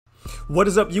What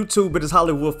is up, YouTube? It is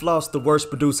Hollywood FLOSS, the worst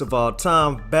producer of all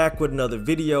time, back with another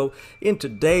video. In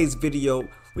today's video,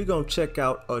 we're gonna check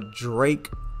out a Drake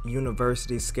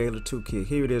University Scalar 2 kit.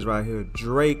 Here it is right here,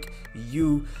 Drake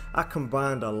U. I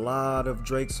combined a lot of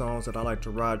Drake songs that I like to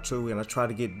ride to, and I try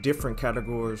to get different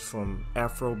categories from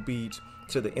Afro beats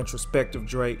to the introspective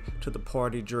Drake, to the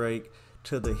party Drake,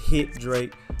 to the hit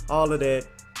Drake, all of that.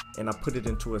 And I put it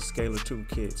into a Scalar 2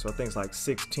 kit. So I think it's like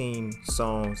 16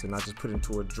 songs, and I just put it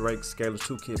into a Drake Scalar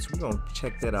 2 kit. So we're gonna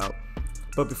check that out.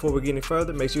 But before we get any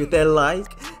further, make sure you hit that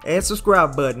like and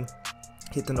subscribe button.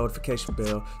 Hit the notification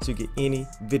bell so you get any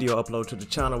video upload to the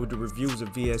channel. We do reviews of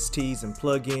VSTs and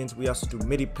plugins. We also do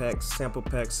MIDI packs, sample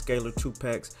packs, Scalar 2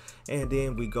 packs, and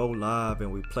then we go live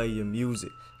and we play your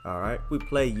music. All right, we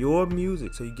play your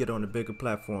music so you get on the bigger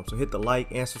platform. So hit the like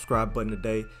and subscribe button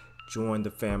today. Join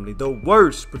the family. The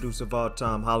worst producer of all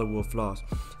time, Hollywood FLOSS.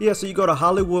 Yeah, so you go to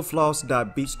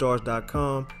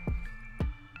hollywoodfloss.beatstars.com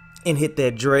and hit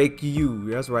that Drake U.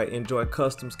 That's right. Enjoy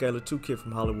custom Scalar 2 kit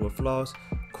from Hollywood FLOSS.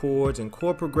 Chords and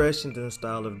chord progressions in the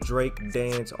style of Drake,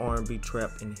 dance, R&B,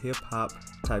 trap, and hip hop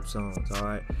type songs. All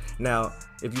right. Now,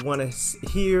 if you want to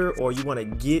hear or you want to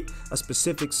get a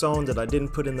specific song that I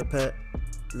didn't put in the pack,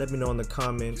 let me know in the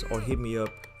comments or hit me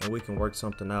up and we can work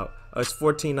something out. It's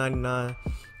 $14.99.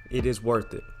 It is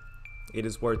worth it. It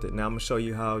is worth it. Now I'm gonna show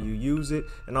you how you use it,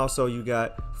 and also you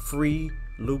got free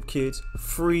loop kits,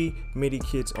 free MIDI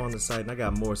kits on the site, and I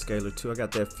got more Scalar too. I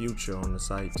got that Future on the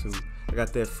site too. I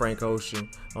got that Frank Ocean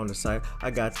on the site.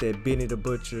 I got that Benny the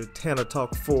Butcher, Tanner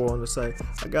Talk 4 on the site.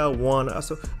 I got one. I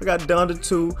got Donda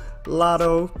 2,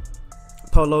 Lotto,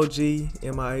 Polo G,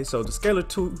 MIA. So the Scalar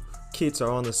 2 kits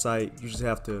are on the site. You just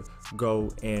have to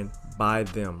go and buy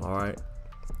them. All right.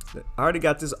 I already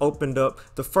got this opened up.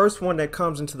 The first one that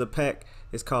comes into the pack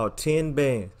is called 10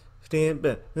 bands. 10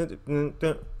 bands.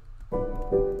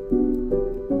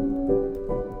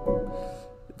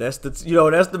 That's the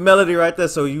that's the melody right there.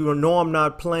 So you know I'm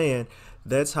not playing.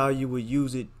 That's how you would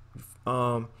use it.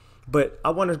 But I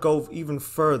want to go even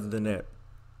further than that.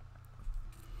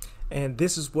 And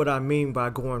this is what I mean by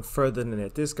going further than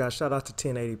that. This guy, shout out to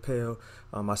 1080 Pale.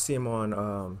 I see him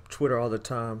on Twitter all the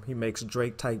time. He makes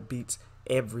Drake type beats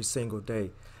every single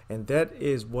day, and that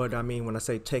is what I mean when I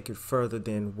say take it further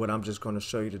than what I'm just going to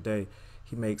show you today.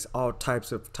 He makes all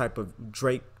types of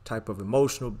Drake type of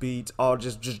emotional beats, all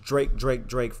just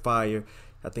Drake fire.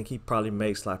 I think he probably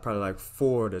makes probably like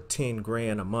 4 to 10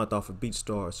 grand a month off of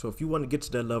BeatStars. So if you want to get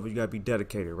to that level, you got to be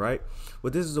dedicated, right?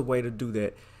 Well, this is a way to do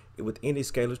that with any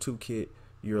Scalar 2 kit.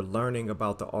 You're learning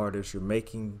about the artist, you're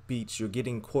making beats, you're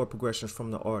getting chord progressions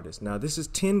from the artist. Now this is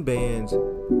 10 bands,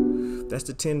 that's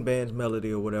the 10 bands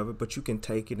melody or whatever, but you can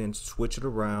take it and switch it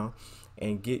around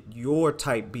and get your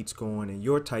type beats going and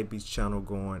your type beats channel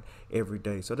going every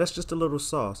day. So that's just a little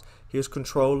sauce. Here's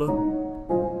Controlla.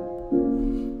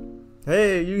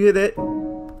 Hey, you hear that?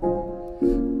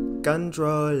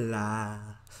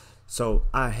 Controlla. So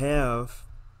I have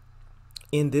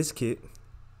in this kit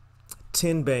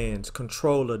 10 bands,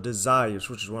 Controlla, Desires,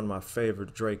 which is one of my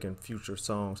favorite Drake and Future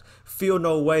songs, Feel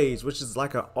No Ways, which is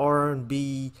like an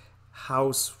R&B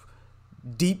house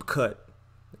deep cut,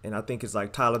 and I think it's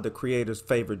like Tyler the Creator's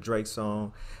favorite Drake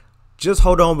song. Just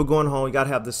Hold On, We're Going Home. You gotta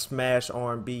have the smash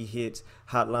R&B hits,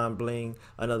 Hotline Bling,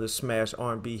 another smash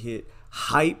R&B hit,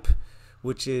 Hype,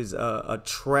 which is a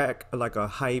track, like a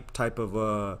hype type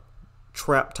of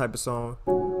trap type of song.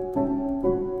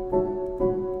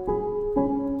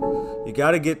 You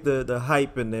gotta get the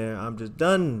hype in there. I'm just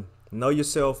done. Know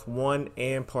Yourself 1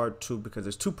 and part 2, because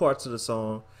there's 2 parts of the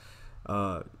song.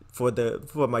 For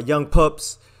my young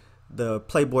pups, the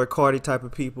Playboy Cardi type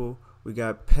of people, we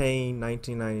got Pain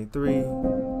 1993.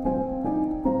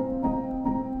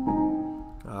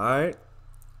 All right,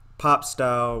 Pop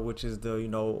Style, which is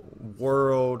the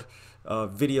world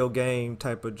video game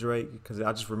type of Drake, because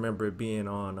I just remember it being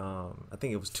on I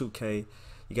think it was 2K.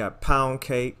 You got Pound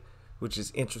Cake, which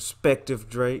is introspective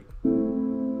Drake.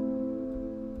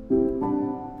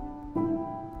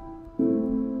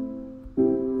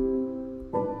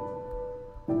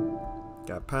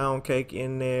 Got Pound Cake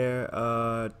in there.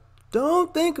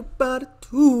 Don't think about it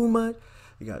too much.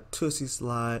 You got Tootsie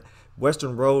Slide.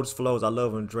 Western Roads Flows. I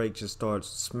love when Drake just starts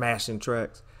smashing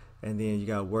tracks. And then you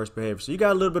got Worst Behavior. So you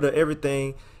got a little bit of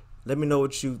everything. Let me know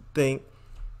what you think.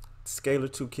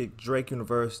 Scalar 2 kit, Drake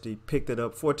University. Picked it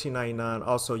up, $14.99.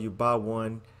 Also, you buy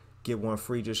one, get one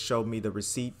free. Just show me the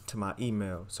receipt to my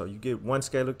email. So you get one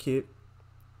Scalar kit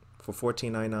for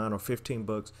 $14.99 or 15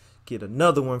 bucks. Get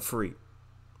another one free.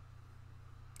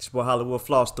 It's your boy Hollywood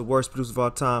FLOSS, the worst producer of all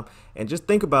time. And just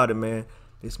think about it, man.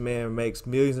 This man makes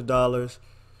millions of dollars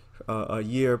a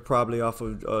year probably off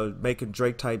of making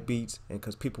Drake type beats, and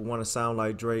because people want to sound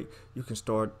like Drake, you can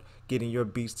start getting your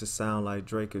beats to sound like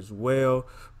Drake as well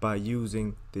by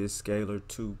using this Scalar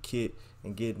 2 kit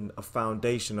and getting a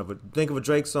foundation of think of a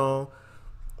Drake song,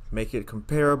 make it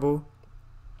comparable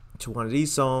to one of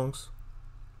these songs,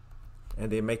 and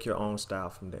then make your own style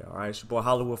from there. All right, it's your boy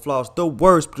Hollywood Floss, the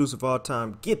worst producer of all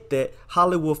time. Get that,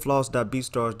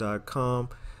 hollywoodfloss.beatstars.com.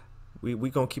 We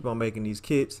gonna keep on making these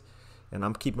kits, and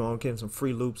I'm keeping on getting some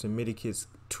free loops and MIDI kits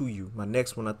to you. My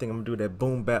next one, I think I'm gonna do that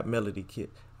boom bap melody kit.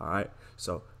 All right,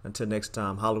 so until next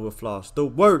time, Hollywood Floss, the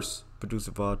worst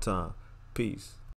producer of all time. Peace.